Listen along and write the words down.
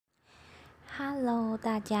Hello，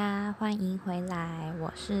大家欢迎回来，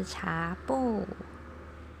我是茶布。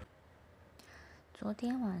昨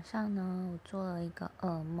天晚上呢，我做了一个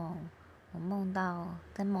噩梦，我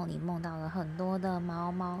在梦里梦到了很多的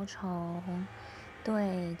毛毛虫，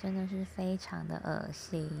对，真的是非常的恶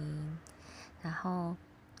心。然后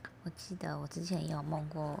我记得我之前也有梦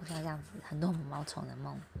过像这样子很多毛毛虫的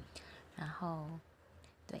梦，然后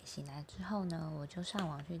对，醒来之后呢，我就上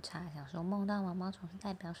网去查，想说梦到毛毛虫是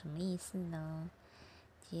代表什么意思呢？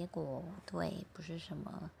结果对，不是什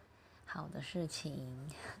么好的事情。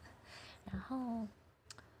然后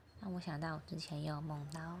让我想到我之前也有梦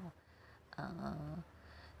到，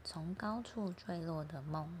从高处坠落的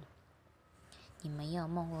梦。你们也有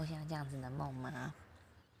梦过像这样子的梦吗？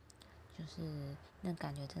就是那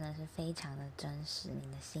感觉真的是非常的真实，你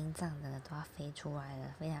的心脏真的都要飞出来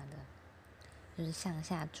了，非常的就是向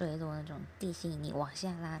下坠落那种地心引力往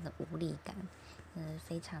下拉的无力感，真的是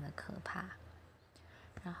非常的可怕。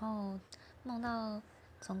然后梦到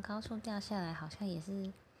从高处掉下来，好像也是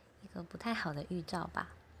一个不太好的预兆吧。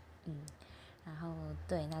然后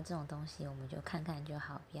对，那这种东西我们就看看就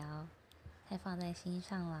好，不要太放在心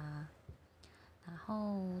上啦。然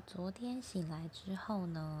后昨天醒来之后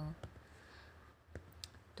呢，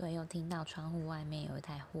对，又听到窗户外面有一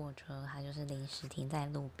台货车，它就是临时停在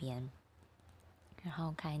路边，然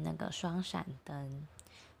后开那个双闪灯，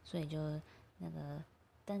所以就那个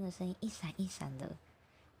灯的声音一闪一闪的，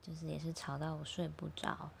就是也是吵到我睡不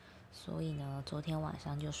着，所以呢，昨天晚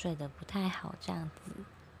上就睡得不太好，这样子。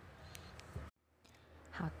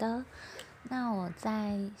好的，那我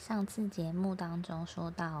在上次节目当中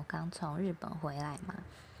说到刚从日本回来嘛，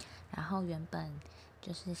然后原本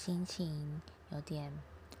就是心情有点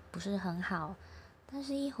不是很好，但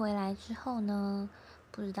是一回来之后呢，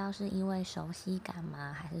不知道是因为熟悉感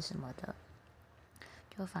吗还是什么的，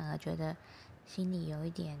就反而觉得心里有一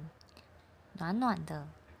点暖暖的、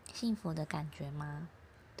幸福的感觉吗？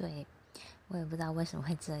对，我也不知道为什么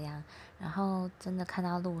会这样。然后真的看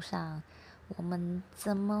到路上，我们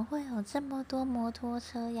怎么会有这么多摩托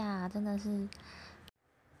车呀？真的是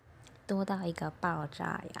多到一个爆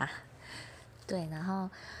炸呀！对，然后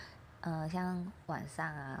像晚上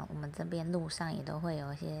啊，我们这边路上也都会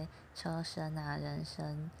有一些车声啊、人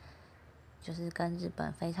声，就是跟日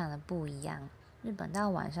本非常的不一样。日本到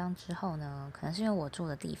晚上之后呢，可能是因为我住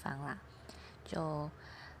的地方啦，就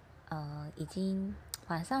已经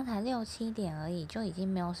晚上才6、7点而已，就已经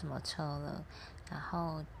没有什么车了。然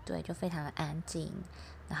后对，就非常的安静。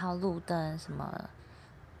然后路灯什么，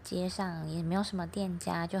街上也没有什么店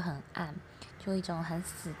家，就很暗，就一种很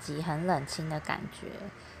死寂、很冷清的感觉。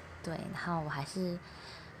对，然后我还是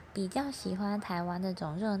比较喜欢台湾那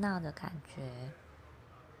种热闹的感觉。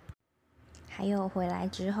还有回来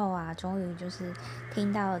之后啊，终于就是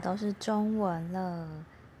听到的都是中文了，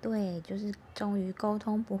对，就是终于沟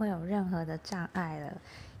通不会有任何的障碍了。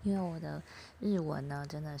因为我的日文呢，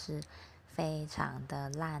真的是非常的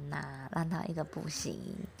烂呐、烂到一个不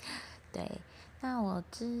行。对，那我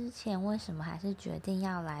之前为什么还是决定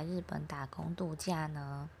要来日本打工度假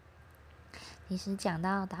呢？其实讲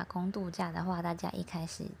到打工度假的话，大家一开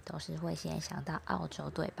始都是会先想到澳洲，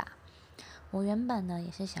对吧？我原本呢也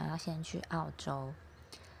是想要先去澳洲，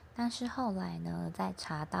但是后来呢，在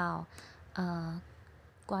查到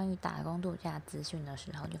关于打工度假资讯的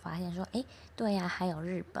时候，就发现说，诶，对呀，还有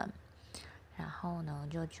日本。然后呢，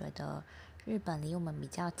就觉得日本离我们比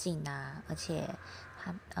较近啊，而且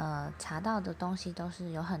他查到的东西都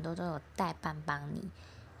是有很多都有代办帮你，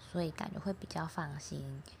所以感觉会比较放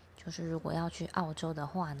心。就是如果要去澳洲的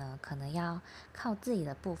话呢，可能要靠自己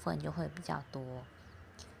的部分就会比较多，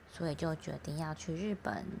所以就决定要去日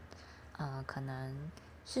本，可能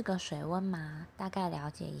试个水温嘛，大概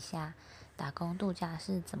了解一下打工度假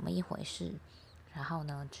是怎么一回事，然后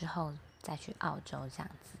呢之后再去澳洲这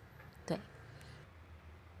样子，对。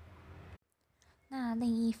那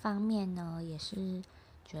另一方面呢，也是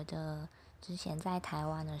觉得之前在台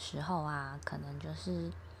湾的时候啊，可能就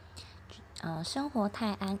是生活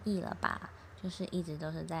太安逸了吧，就是一直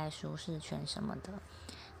都是在舒适圈什么的，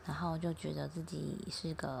然后就觉得自己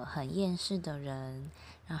是个很厌世的人，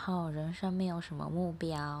然后人生没有什么目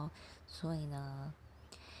标，所以呢，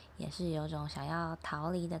也是有种想要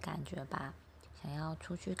逃离的感觉吧，想要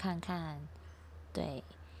出去看看，对，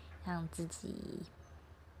让自己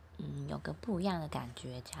有个不一样的感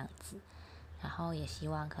觉这样子，然后也希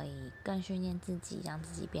望可以更训练自己，让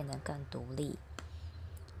自己变得更独立。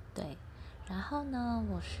对，然后呢，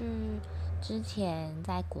我是之前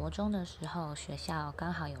在国中的时候，学校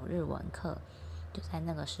刚好有日文课，就在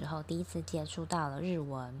那个时候第一次接触到了日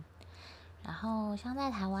文。然后像在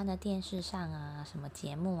台湾的电视上啊，什么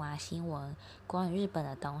节目啊、新闻，关于日本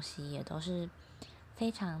的东西也都是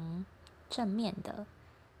非常正面的，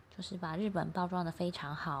就是把日本包装的非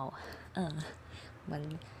常好。我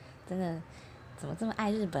们真的怎么这么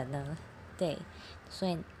爱日本呢？对，所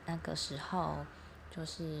以那个时候就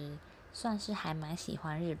是算是还蛮喜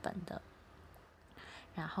欢日本的。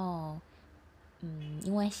然后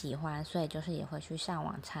因为喜欢，所以就是也会去上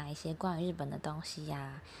网查一些关于日本的东西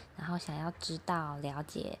呀，然后想要知道了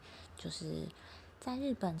解，就是在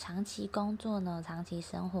日本长期工作呢、长期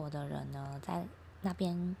生活的人呢，在那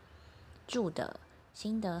边住的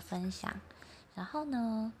心得分享。然后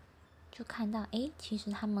呢，就看到其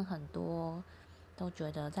实他们很多都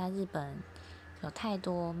觉得在日本有太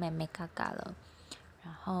多妹妹嘎嘎了，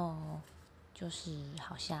然后就是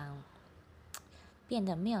好像变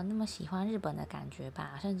得没有那么喜欢日本的感觉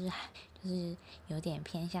吧，甚至还就是有点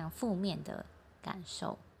偏向负面的感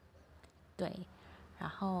受。对，然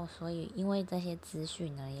后所以因为这些资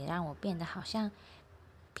讯呢，也让我变得好像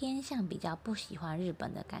偏向比较不喜欢日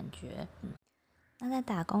本的感觉。那在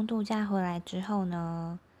打工度假回来之后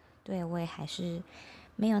呢，对我也还是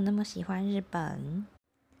没有那么喜欢日本。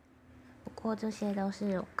不过这些都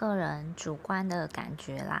是我个人主观的感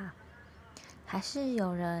觉啦。还是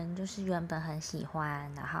有人就是原本很喜欢，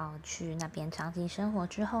然后去那边长期生活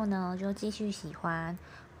之后呢，就继续喜欢，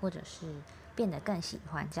或者是变得更喜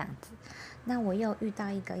欢这样子。那我又遇到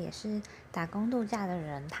一个也是打工度假的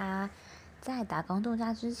人，他在打工度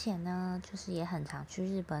假之前呢，就是也很常去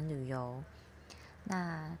日本旅游。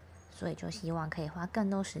那所以就希望可以花更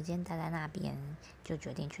多时间待在那边，就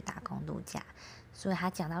决定去打工度假。所以他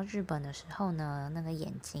讲到日本的时候呢，那个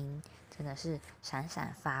眼睛真的是闪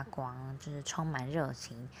闪发光，就是充满热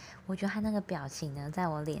情。我觉得他那个表情呢，在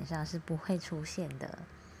我脸上是不会出现的。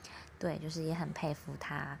对，就是也很佩服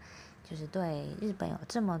他，就是对日本有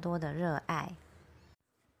这么多的热爱。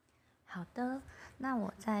好的，那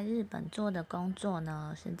我在日本做的工作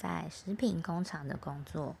呢，是在食品工厂的工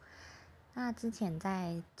作。那之前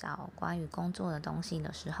在找关于工作的东西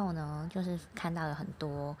的时候呢，就是看到有很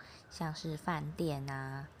多像是饭店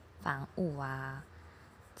啊、房屋啊、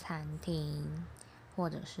餐厅，或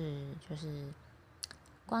者是就是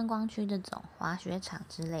观光区这种滑雪场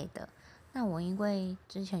之类的。那我因为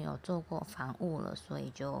之前有做过房屋了，所以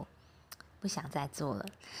就不想再做了。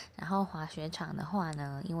然后滑雪场的话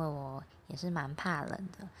呢，因为我也是蛮怕冷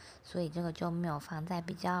的，所以这个就没有放在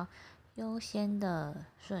比较优先的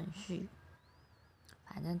顺序。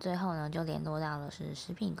反正最后呢，就联络到了是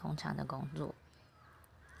食品工厂的工作。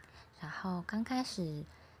然后刚开始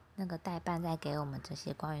那个代办在给我们这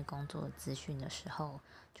些关于工作的资讯的时候，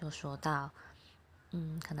就说到，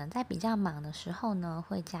可能在比较忙的时候呢，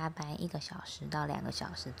会加班1个小时到2个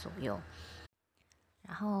小时左右，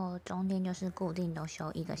然后中间就是固定都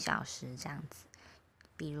休1个小时这样子。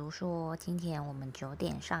比如说今天我们9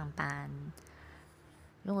点上班，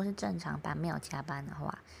如果是正常班没有加班的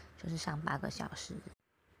话，就是上8个小时。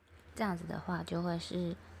这样子的话就会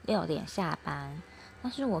是6点下班。但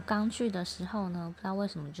是我刚去的时候呢，不知道为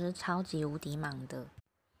什么就是超级无敌忙的，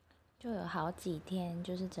就有好几天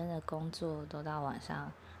就是真的工作都到晚上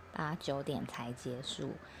8、9点才结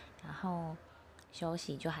束，然后休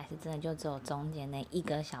息就还是真的就只有中间那1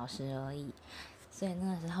个小时而已。所以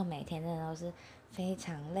那个时候每天真的都是非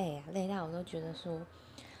常累啊，累到我都觉得说，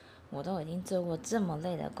我都已经做过这么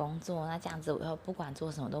累的工作，那这样子我以后不管做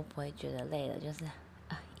什么都不会觉得累了，就是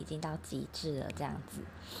已经到极致了这样子。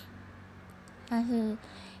但是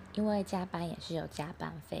因为加班也是有加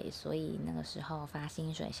班费，所以那个时候发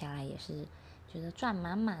薪水下来也是觉得赚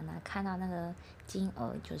满满啊，看到那个金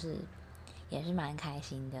额就是也是蛮开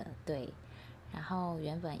心的，对。然后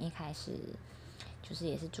原本一开始就是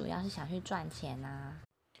也是主要是想去赚钱啊，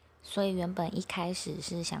所以原本一开始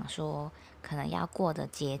是想说可能要过得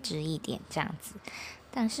节制一点这样子，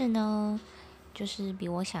但是呢，就是比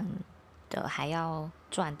我想的还要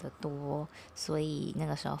赚得多，所以那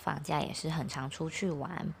个时候放假也是很常出去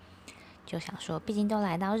玩，就想说毕竟都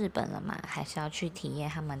来到日本了嘛，还是要去体验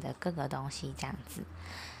他们的各个东西这样子。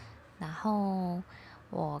然后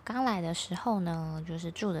我刚来的时候呢，就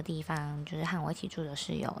是住的地方，就是和我一起住的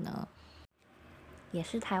室友呢，也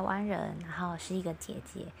是台湾人，然后是一个姐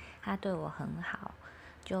姐，她对我很好。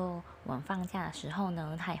就我们放假的时候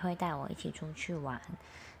呢，她也会带我一起出去玩。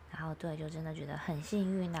然后对，就真的觉得很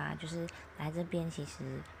幸运啊，就是来这边其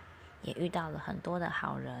实也遇到了很多的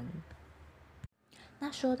好人。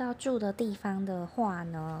那说到住的地方的话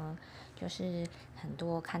呢，就是很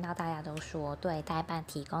多看到大家都说对代办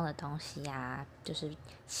提供的东西啊，就是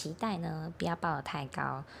期待呢不要抱得太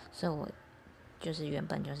高，所以我就是原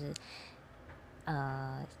本就是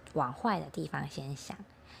往坏的地方先想，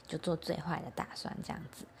就做最坏的打算这样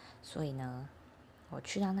子。所以呢，我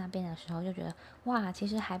去到那边的时候就觉得，哇，其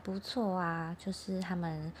实还不错啊，就是他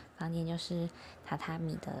们房间就是榻榻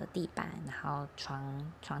米的地板，然后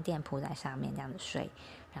床垫铺在上面这样子睡，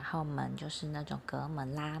然后门就是那种隔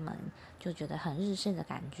门拉门，就觉得很日式的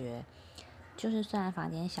感觉。就是虽然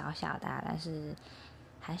房间小小的但是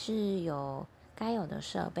还是有该有的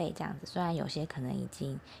设备这样子，虽然有些可能已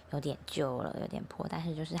经有点旧了，有点破，但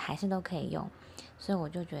是就是还是都可以用，所以我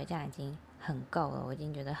就觉得这样已经很够了，我已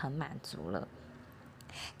经觉得很满足了。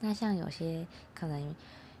那像有些可能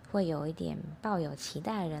会有一点抱有期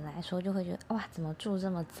待的人来说，就会觉得哇，怎么住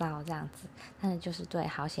这么糟这样子？但是就是对，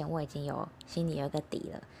好险我已经心里有一个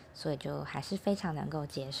底了，所以就还是非常能够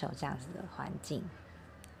接受这样子的环境。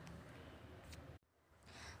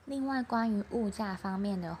另外，关于物价方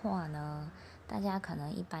面的话呢，大家可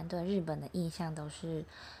能一般对日本的印象都是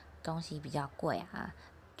东西比较贵啊，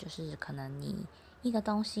就是可能你一个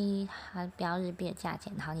东西它标日币的价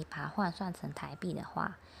钱，然后你把它换算成台币的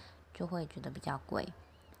话，就会觉得比较贵。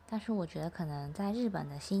但是我觉得可能在日本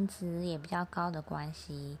的薪资也比较高的关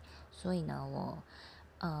系，所以呢，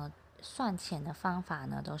我算钱的方法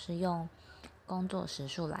呢都是用工作时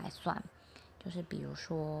数来算，就是比如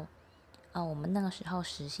说。我们那个时候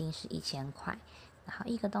时薪是1000块，然后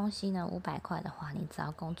一个东西呢500块的话，你只要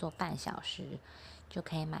工作半小时就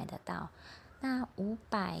可以买得到。那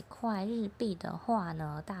500块日币的话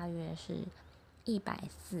呢，大约是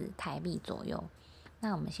140台币左右。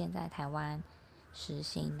那我们现在台湾时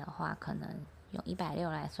薪的话，可能用160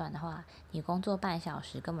来算的话，你工作半小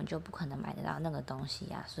时根本就不可能买得到那个东西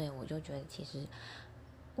啊。所以我就觉得其实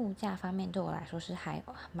物价方面对我来说是还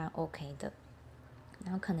蛮 OK 的。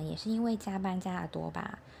然后可能也是因为加班加的多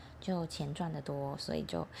吧，就钱赚的多，所以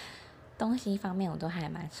就东西方面我都还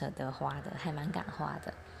蛮舍得花的，还蛮敢花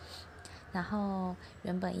的。然后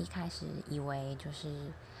原本一开始以为就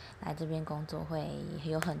是来这边工作会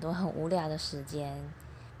有很多很无聊的时间，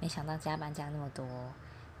没想到加班加那么多，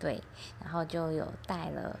对，然后就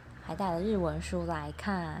还带了日文书来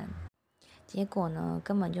看，结果呢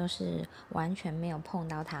根本就是完全没有碰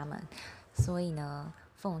到他们，所以呢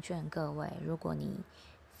奉劝各位，如果你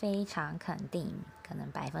非常肯定，可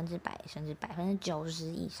能100%甚至90%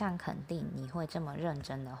以上肯定你会这么认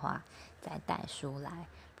真的话，再带书来，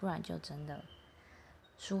不然就真的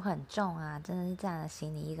书很重啊，真的是占了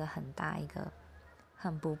行李一个很大一个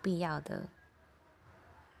很不必要的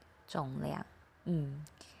重量。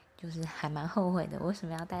就是还蛮后悔的，为什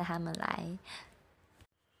么要带他们来？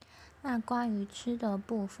那关于吃的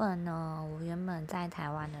部分呢，我原本在台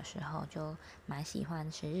湾的时候就蛮喜欢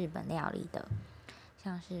吃日本料理的，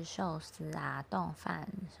像是寿司啊、冻饭、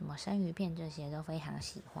什么生鱼片这些都非常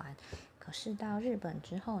喜欢。可是到日本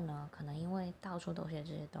之后呢，可能因为到处都是这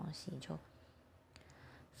些东西，就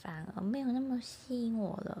反而没有那么吸引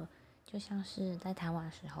我了。就像是在台湾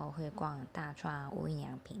的时候会逛大创、无印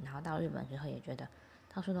良品，然后到日本之后也觉得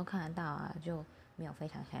到处都看得到啊，就没有非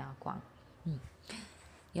常想要逛。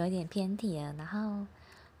有一点偏题了。然后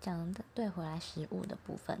对回来食物的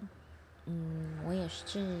部分，我也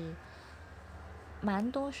是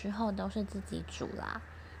蛮多时候都是自己煮啦，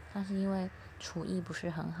但是因为厨艺不是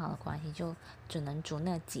很好的关系，就只能煮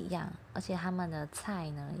那几样，而且他们的菜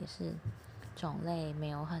呢也是种类没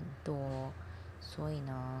有很多，所以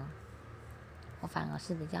呢，我反而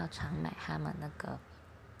是比较常买他们那个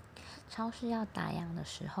超市要打烊的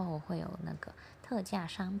时候会有那个特价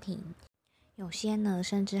商品。有些呢，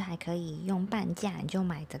甚至还可以用半价你就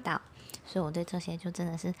买得到，所以我对这些就真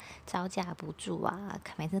的是招架不住啊！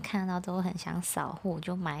每次看到都很想扫货，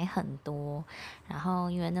就买很多。然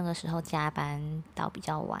后因为那个时候加班到比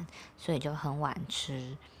较晚，所以就很晚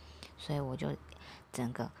吃，所以我就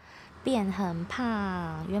整个变很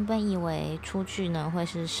胖。原本以为出去呢会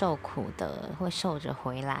是受苦的，会瘦着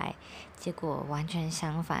回来，结果完全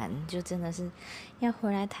相反，就真的是要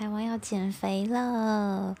回来台湾要减肥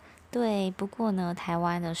了。对，不过呢，台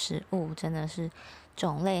湾的食物真的是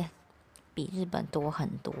种类比日本多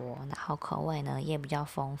很多，然后口味呢也比较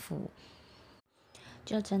丰富，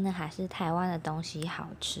就真的还是台湾的东西好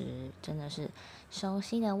吃，真的是熟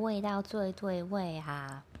悉的味道最对味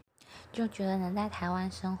啊！就觉得能在台湾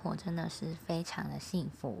生活真的是非常的幸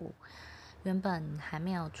福。原本还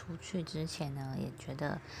没有出去之前呢，也觉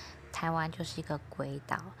得台湾就是一个鬼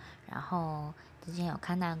岛。然后之前有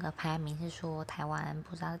看到一个排名是说，台湾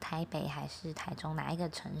不知道是台北还是台中哪一个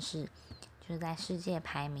城市，就是在世界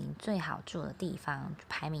排名最好住的地方，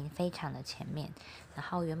排名非常的前面。然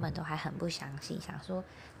后原本都还很不相信，想说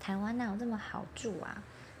台湾哪有这么好住啊？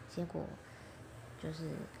结果就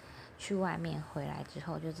是去外面回来之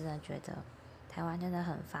后，就真的觉得台湾真的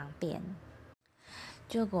很方便。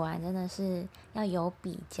就果然真的是要有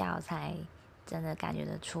比较才真的感觉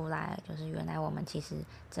得出来，就是原来我们其实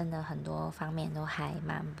真的很多方面都还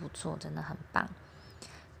蛮不错，真的很棒。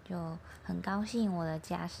就很高兴我的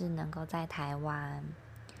家是能够在台湾。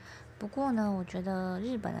不过呢，我觉得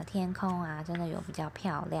日本的天空啊，真的有比较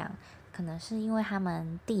漂亮，可能是因为他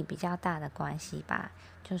们地比较大的关系吧，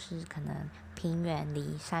就是可能平原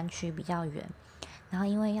离山区比较远，然后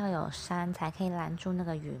因为要有山才可以拦住那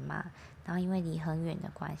个云嘛，然后因为离很远的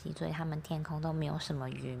关系，所以他们天空都没有什么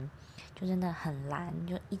云，就真的很蓝，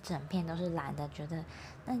就一整片都是蓝的，觉得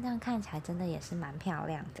那这样看起来真的也是蛮漂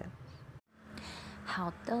亮的。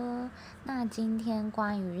好的，那今天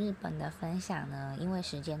关于日本的分享呢，因为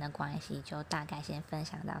时间的关系，就大概先分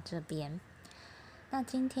享到这边。那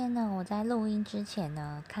今天呢，我在录音之前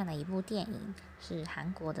呢，看了一部电影，是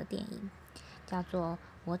韩国的电影，叫做《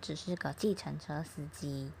我只是个计程车司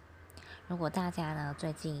机》。如果大家呢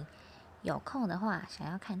最近有空的话，想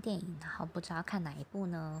要看电影，然后不知道看哪一部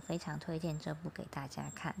呢，非常推荐这部给大家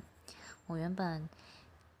看。我原本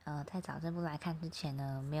在找这部来看之前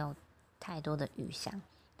呢，没有太多的预想，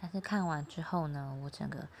但是看完之后呢，我整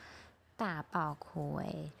个大爆哭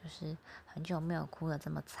就是很久没有哭得这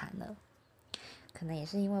么惨了。可能也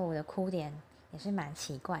是因为我的哭点也是蛮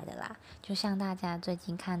奇怪的啦，就像大家最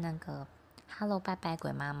近看那个《Hello 拜拜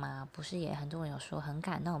鬼妈妈》，不是也很多人有说很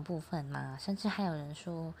感动的部分吗？甚至还有人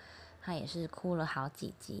说他也是哭了好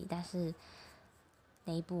几集，但是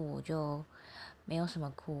那一部我就没有什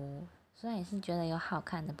么哭，虽然也是觉得有好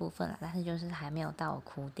看的部分啦，但是就是还没有到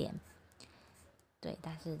哭点。对，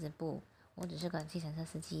但是这部我只是个计程车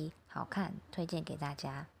司机，好看，推荐给大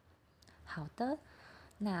家。好的，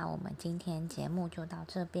那我们今天节目就到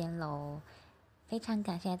这边喽，非常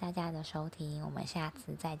感谢大家的收听，我们下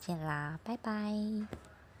次再见啦，拜拜。